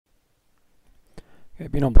Hey,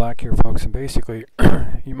 Beanoblack here, folks, and basically,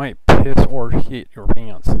 you might piss or shit your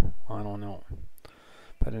pants. I don't know.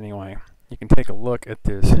 But anyway, you can take a look at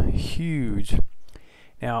this huge.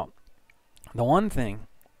 Now, the one thing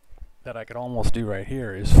that I could almost do right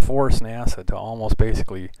here is force NASA to almost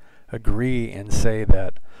basically agree and say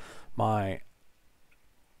that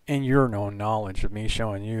in your known knowledge of me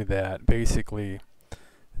showing you that basically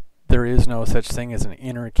there is no such thing as an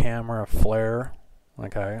inner camera flare.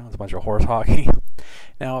 Okay, it's a bunch of horse hockey.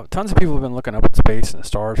 Now, tons of people have been looking up at space and the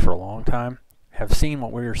stars for a long time, have seen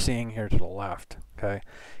what we're seeing here to the left, okay?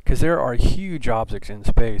 Because there are huge objects in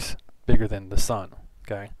space bigger than the sun,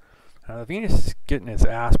 okay? Now, Venus is getting its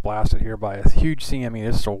ass blasted here by a huge CME.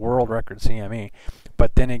 This is a world record CME.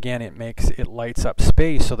 But then again, it lights up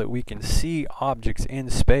space so that we can see objects in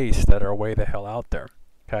space that are way the hell out there,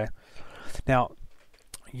 okay? Now,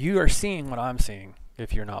 you are seeing what I'm seeing.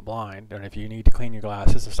 If you're not blind, and if you need to clean your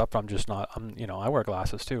glasses and stuff, I wear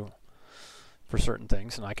glasses too for certain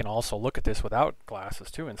things, and I can also look at this without glasses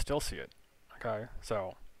too and still see it. Okay,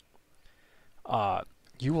 so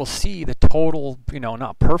you will see the total,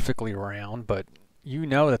 not perfectly round, but you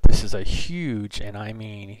know that this is a huge, and I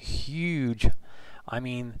mean huge,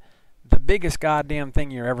 the biggest goddamn thing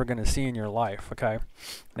you're ever going to see in your life. Okay,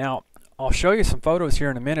 now I'll show you some photos here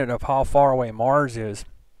in a minute of how far away Mars is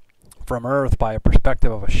from Earth by a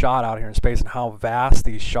perspective of a shot out here in space, and how vast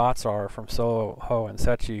these shots are from Soho and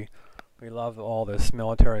Sechi. We love all this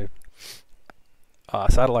military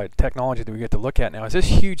satellite technology that we get to look at now. Is this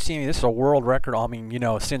huge CME? This is a world record.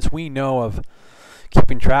 Since we know of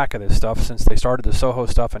keeping track of this stuff, since they started the Soho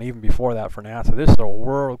stuff and even before that for NASA, this is a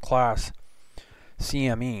world-class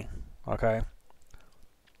CME, okay?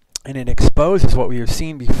 And it exposes what we have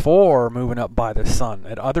seen before moving up by the sun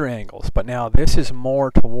at other angles. But now this is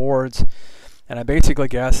more towards, and I basically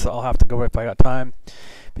guess I'll have to go if I got time.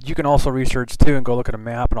 But you can also research too and go look at a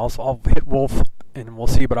map, and also I'll hit Wolf and we'll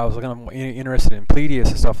see. But I was interested in Pleiades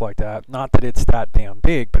and stuff like that. Not that it's that damn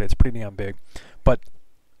big, but it's pretty damn big. But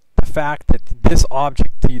the fact that this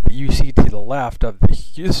object that you see to the left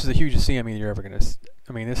this is the hugest CME you're ever going to see.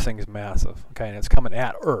 This thing is massive, okay, and it's coming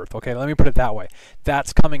at Earth, okay? Let me put it that way.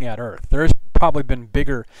 That's coming at Earth. There's probably been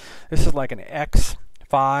bigger. This is like an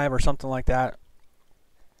X5 or something like that.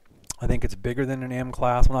 I think it's bigger than an M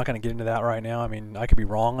class. I'm not going to get into that right now. I could be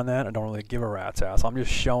wrong on that. I don't really give a rat's ass. I'm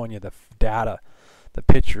just showing you the data, the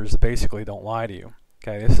pictures that basically don't lie to you,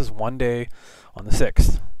 okay? This is one day on the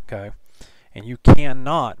 6th, okay? And you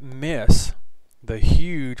cannot miss the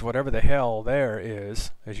huge whatever the hell there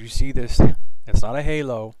is. As you see this, it's not a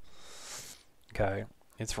halo, okay?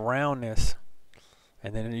 It's roundness,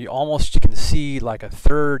 and then you can see like a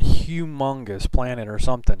third humongous planet or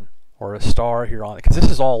something, or a star here on it, because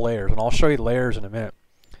this is all layers, and I'll show you the layers in a minute.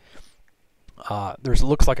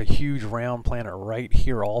 Looks like a huge round planet right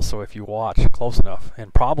here also if you watch close enough,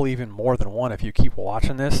 and probably even more than one if you keep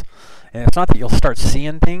watching this. And it's not that you'll start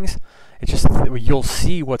seeing things, it's just that you'll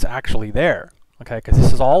see what's actually there, okay? Because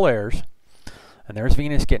this is all layers. And there's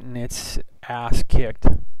Venus getting its ass kicked,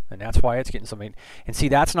 and that's why it's getting something. And see,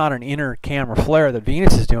 that's not an inner camera flare that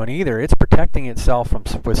Venus is doing either. It's protecting itself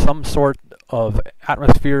with some sort of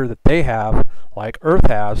atmosphere that they have, like Earth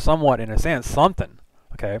has, somewhat in a sense, something.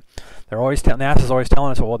 Okay, NASA's always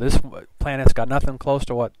telling us, well, this planet's got nothing close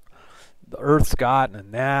to what the Earth's got,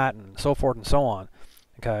 and that, and so forth and so on.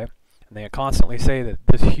 Okay, and they constantly say that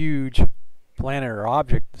this huge planet or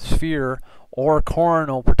object, sphere, or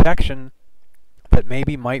coronal protection that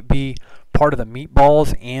maybe might be part of the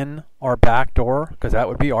meatballs in our back door, because that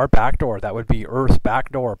would be our back door. That would be Earth's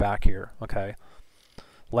back door back here, okay?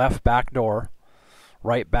 Left back door,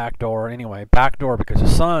 right back door. Anyway, back door, because the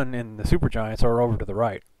sun and the supergiants are over to the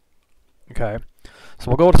right, okay? So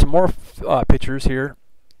we'll go to some more pictures here.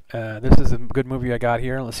 This is a good movie I got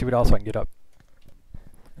here. Let's see what else I can get up.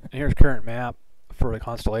 And here's current map for the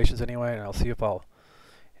constellations anyway, and I'll see if I'll...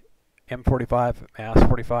 M45, mass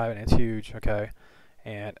 45, and it's huge, okay?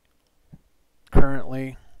 And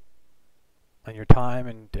currently, on your time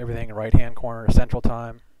and everything, in the right-hand corner, central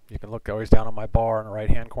time, you can look always down on my bar in the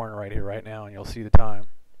right-hand corner right here, right now, and you'll see the time,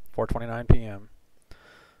 4:29 p.m.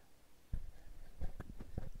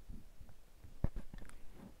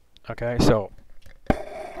 Okay, so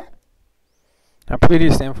now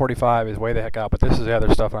Pleiades M45 is way the heck out, but this is the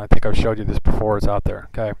other stuff, and I think I've showed you this before. It's out there,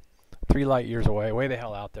 okay? 3 light years away, way the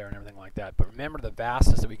hell out there and everything like that. But remember the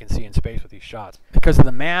vastness that we can see in space with these shots. Because of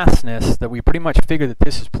the massness that we pretty much figure that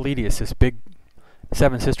this is Pleiades, this big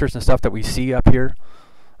Seven Sisters and stuff that we see up here.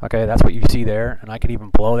 Okay, that's what you see there. And I could even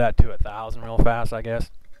blow that to 1,000 real fast, I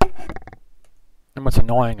guess. And what's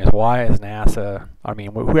annoying is why is NASA,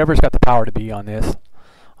 whoever's got the power to be on this,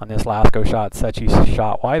 on this LASCO shot, Secchi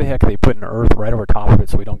shot. Why the heck are they putting Earth right over top of it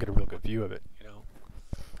so we don't get a real good view of it? You know,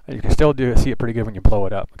 and you can still see it pretty good when you blow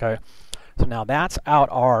it up. Okay, so now that's out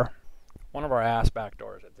one of our ass back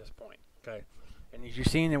doors at this point. Okay, and as you've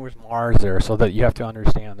seen, there was Mars there, so that you have to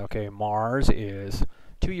understand. Okay, Mars is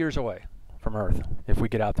 2 years away from Earth if we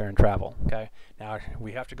get out there and travel. Okay, now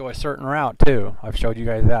we have to go a certain route too. I've showed you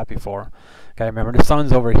guys that before. Okay, remember the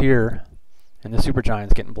sun's over here, and the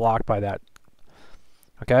supergiant's getting blocked by that.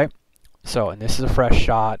 Okay, so, and this is a fresh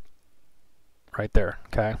shot right there.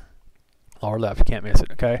 Okay, lower left, you can't miss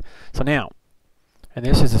it. Okay, so now, and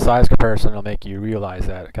this is a size comparison that'll make you realize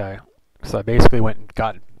that. Okay, so I basically went and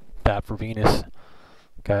got that for Venus.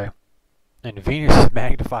 Okay, and Venus is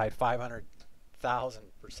magnified 500,000%,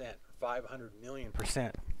 500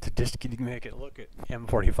 million% to just make it look at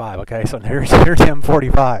M45. Okay, so here's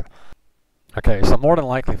M45. Okay, so more than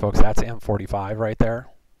likely, folks, that's M45 right there.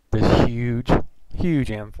 This huge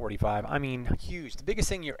M45. I mean, huge. The biggest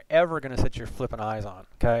thing you're ever going to set your flipping eyes on,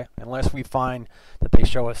 okay? Unless we find that they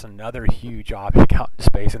show us another huge object out in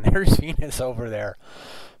space. And there's Venus over there.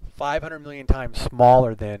 500 million times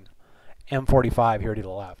smaller than M45 here to the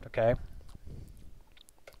left, okay?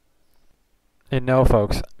 And no,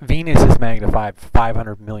 folks, Venus is magnified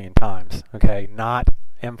 500 million times, okay? Not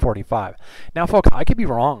M45. Now, folks, I could be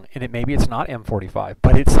wrong, and maybe it's not M45,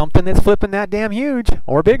 but it's something that's flipping that damn huge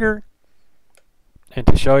or bigger. And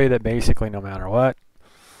to show you that basically no matter what,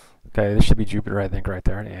 okay, this should be Jupiter, I think, right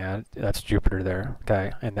there. Yeah, that's Jupiter there,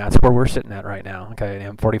 okay? And that's where we're sitting at right now, okay?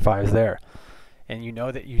 And M45 is there. And you know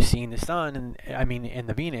that you've seen the sun, and I mean, in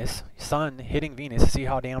the Venus, sun hitting Venus, see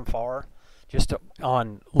how damn far? Just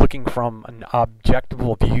on looking from an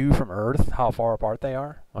objectable view from Earth, how far apart they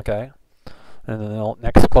are, okay? And then the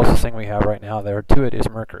next closest thing we have right now there to it is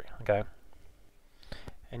Mercury, okay?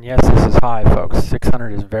 And yes, this is high, folks.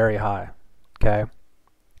 600 is very high, okay?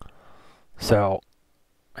 So,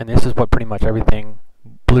 and this is what pretty much everything,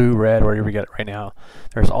 blue, red, wherever we get it right now,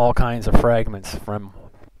 there's all kinds of fragments from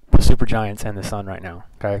the supergiants and the sun right now,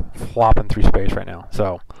 okay? Flopping through space right now.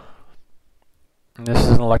 So, and this is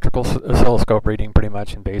an electrical oscilloscope reading pretty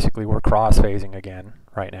much, and basically we're cross-phasing again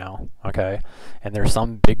right now, okay? And there's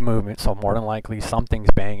some big movement, so more than likely something's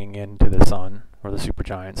banging into the sun or the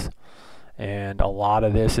supergiants. And a lot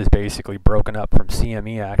of this is basically broken up from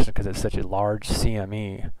CME action because it's such a large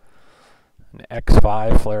CME. An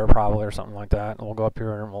X5 flare probably or something like that. And we'll go up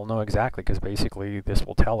here and we'll know exactly because basically this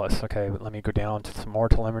will tell us. Okay, but let me go down to some more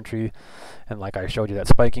telemetry. And like I showed you that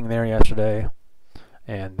spiking there yesterday.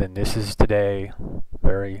 And then this is today,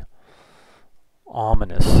 very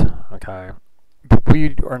ominous, okay? But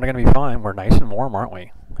we are going to be fine. We're nice and warm, aren't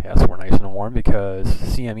we? Yes, we're nice and warm because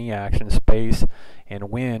CME action, space, and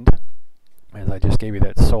wind, as I just gave you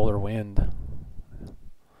that solar wind.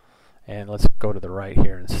 And let's go to the right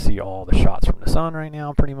here and see all the shots from the sun right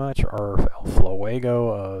now, pretty much, or Fuego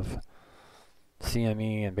of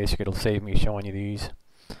CME, and basically it'll save me showing you these.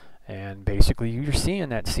 And basically you're seeing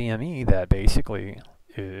that CME that basically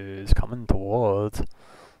is coming towards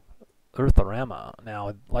Earthorama.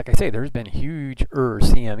 Now, like I say, there's been huge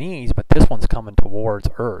CMEs, but this one's coming towards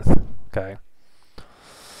Earth, okay?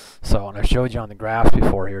 So, and I showed you on the graphs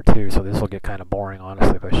before here too, so this will get kind of boring,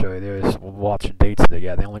 honestly, if I show you this. We'll watch the dates.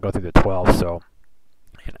 Yeah, they only go through the 12th, so.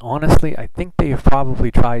 And honestly, I think they've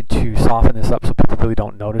probably tried to soften this up so people really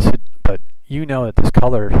don't notice it, but you know that this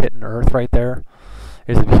color hitting Earth right there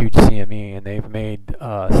is a huge CME, and they've made,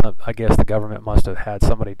 I guess the government must have had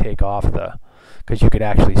somebody take off because you could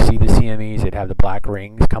actually see the CMEs. They'd have the black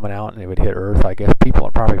rings coming out, and they would hit Earth. I guess people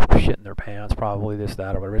are probably shitting their pants, probably this,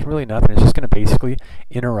 that, or whatever. It's really nothing. It's just going to basically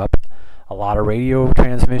interrupt a lot of radio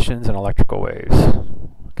transmissions and electrical waves,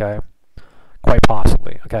 okay? Quite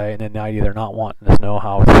possibly, okay? And then now they're not wanting us to know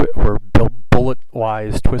how we're built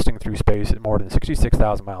bullet-wise twisting through space at more than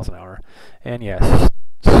 66,000 miles an hour. And yes,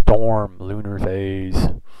 storm, lunar phase,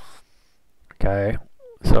 okay?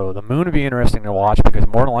 So the moon would be interesting to watch because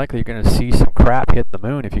more than likely you're going to see some crap hit the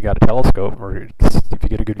moon if you got a telescope or if you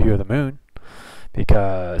get a good view of the moon,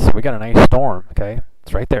 because we got a nice storm, okay?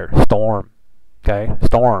 It's right there, storm, okay?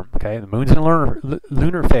 Storm, okay? The moon's in a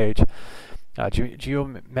lunar phase.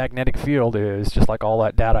 Geomagnetic field is just like all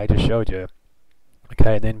that data I just showed you,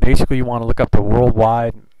 okay? And then basically you want to look up the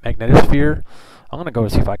worldwide magnetosphere. I'm going to go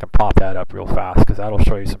see if I can pop that up real fast because that'll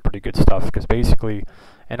show you some pretty good stuff. Because basically,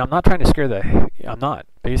 and I'm not trying to scare I'm not.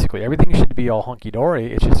 Basically, everything should be all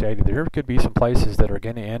hunky-dory. It's just there could be some places that are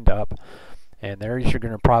going to end up, and there's you're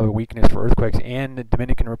going to probably weakness for earthquakes. And the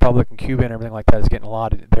Dominican Republic and Cuba and everything like that is getting a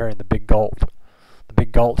lot of there in the big gulf. The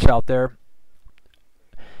big gulch out there.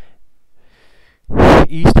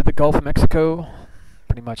 East of the Gulf of Mexico,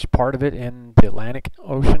 pretty much part of it in the Atlantic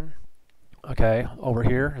Ocean. Okay, over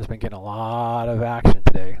here has been getting a lot of action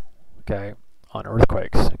today. Okay, on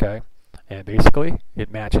earthquakes. Okay, and basically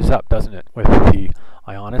it matches up, doesn't it, with the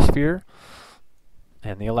ionosphere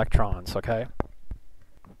and the electrons. Okay.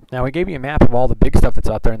 Now we gave you a map of all the big stuff that's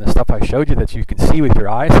out there and the stuff I showed you that you can see with your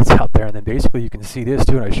eyes that's out there, and then basically you can see this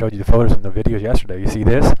too, and I showed you the photos in the videos yesterday. You see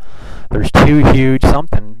this? There's two huge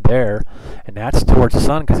something there, and that's towards the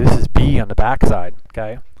sun because this is B on the backside,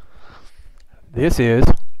 okay? This is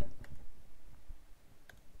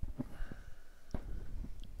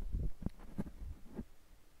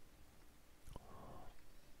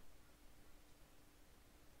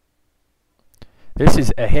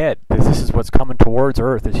ahead. This is what's coming towards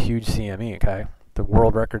Earth, this huge CME, okay? The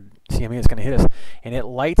world record CME is going to hit us. And it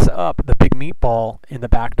lights up the big meatball in the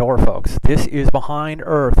back door, folks. This is behind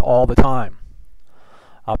Earth all the time.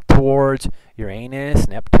 Up towards Uranus,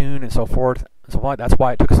 Neptune, and so forth. So that's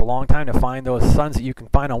why it took us a long time to find those suns that you can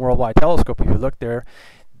find on Worldwide Telescope. If you look there,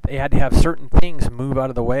 they had to have certain things move out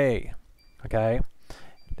of the way, okay?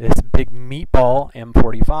 This big meatball,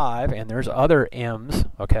 M45, and there's other M's,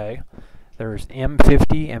 okay? There's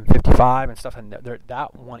M50, M55, and stuff, and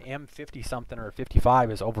that one, M50 something or 55,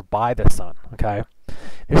 is over by the sun, okay?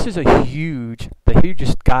 This is the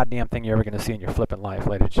hugest goddamn thing you're ever going to see in your flippin' life,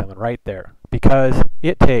 ladies and gentlemen, right there. Because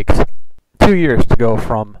it takes 2 years to go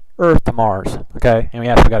from Earth to Mars, okay? And we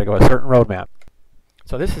actually got to go a certain roadmap.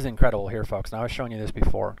 So this is incredible here, folks. And I was showing you this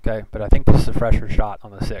before, okay? But I think this is a fresher shot on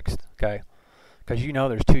the 6th, okay? Because you know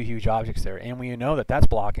there's two huge objects there, and we know that that's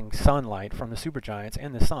blocking sunlight from the supergiants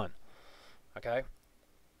and the sun. Okay,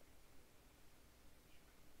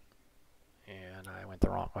 and I went the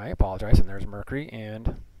wrong way. I apologize. And there's Mercury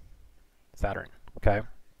and Saturn. Okay,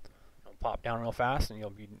 I'll pop down real fast, and you'll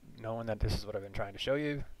be knowing that this is what I've been trying to show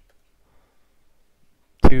you.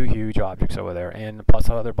 Two huge objects over there, and plus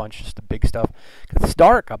another bunch of just big stuff. Because it's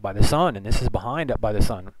dark up by the sun, and this is behind up by the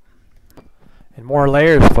sun. And more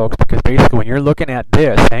layers, folks, because basically when you're looking at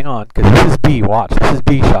this, hang on, because this is B. Watch, this is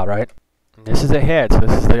B shot, right? This is ahead, so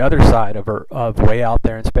this is the other side of way out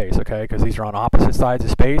there in space, okay? Because these are on opposite sides of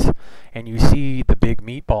space, and you see the big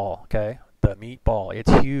meatball, okay? The meatball,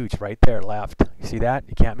 it's huge right there, left. You see that?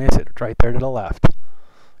 You can't miss it. It's right there to the left.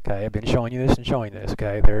 Okay, I've been showing you this and showing this,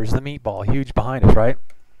 okay? There's the meatball, huge behind us, right?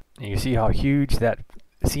 And you see how huge that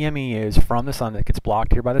CME is from the sun that gets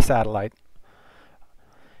blocked here by the satellite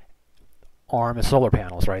arm of solar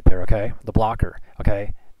panels right there, okay? The blocker,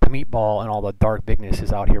 okay? The meatball and all the dark bigness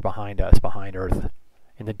is out here behind us, behind Earth,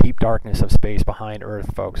 in the deep darkness of space behind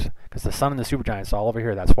Earth, folks. Because the sun and the supergiants are all over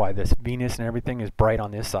here. That's why this Venus and everything is bright on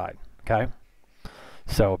this side, okay?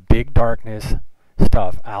 So big darkness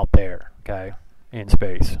stuff out there, okay, in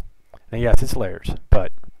space. Now, yes, it's layers,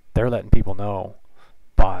 but they're letting people know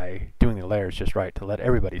by doing the layers just right to let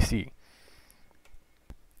everybody see.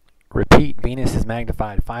 Repeat, Venus is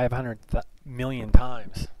magnified 500 million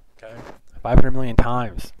times, okay? 500 million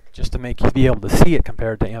times just to make you be able to see it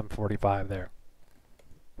compared to M45 there.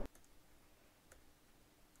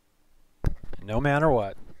 No matter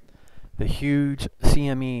what, the huge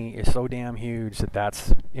CME is so damn huge that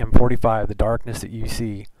that's M45, the darkness that you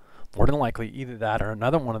see. More than likely either that or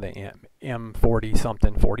another one of the M40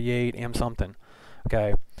 something, 48, M something,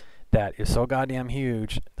 okay, that is so goddamn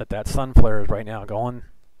huge that that sun flare is right now going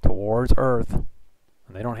towards Earth.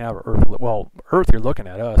 They don't have Earth. Well, Earth, you're looking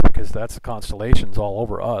at us because that's the constellations all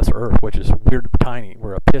over us, Earth, which is weird, tiny.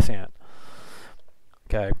 We're a piss ant.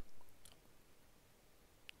 Okay.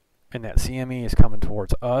 And that CME is coming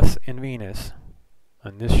towards us and Venus.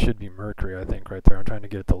 And this should be Mercury, I think, right there. I'm trying to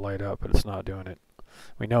get it to light up, but it's not doing it.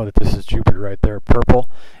 We know that this is Jupiter right there, purple.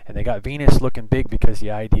 And they got Venus looking big because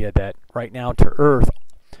the idea that right now to Earth,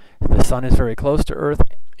 the sun is very close to Earth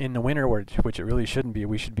in the winter, which it really shouldn't be.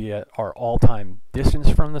 We should be at our all-time distance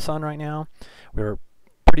from the sun right now. We're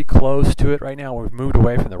pretty close to it right now. We've moved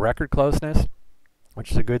away from the record closeness,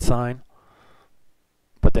 which is a good sign.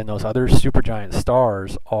 But then those other supergiant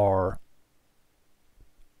stars are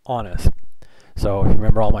on us. So if you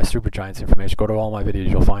remember all my supergiants information, go to all my videos,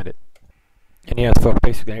 you'll find it. And yes, folks,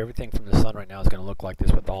 basically everything from the sun right now is going to look like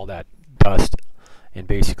this with all that dust and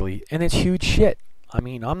it's huge shit. I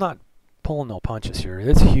mean, I'm not pulling no punches here.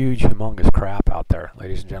 It's huge, humongous crap out there,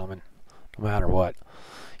 ladies and gentlemen, no matter what.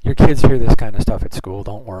 Your kids hear this kind of stuff at school.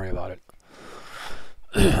 Don't worry about it.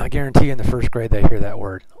 I guarantee in the first grade they hear that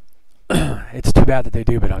word. It's too bad that they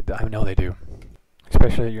do, but I know they do.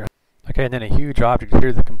 Especially at your... Okay, and then a huge object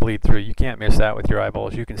here that can bleed through. You can't miss that with your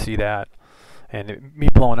eyeballs. You can see that. And me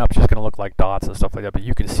blowing up is just going to look like dots and stuff like that, but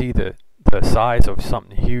you can see the the size of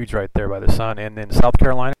something huge right there by the sun. And in South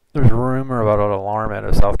Carolina, there's a rumor about an alarm at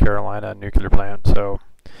a South Carolina nuclear plant. So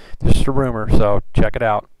just a rumor, so check it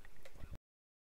out.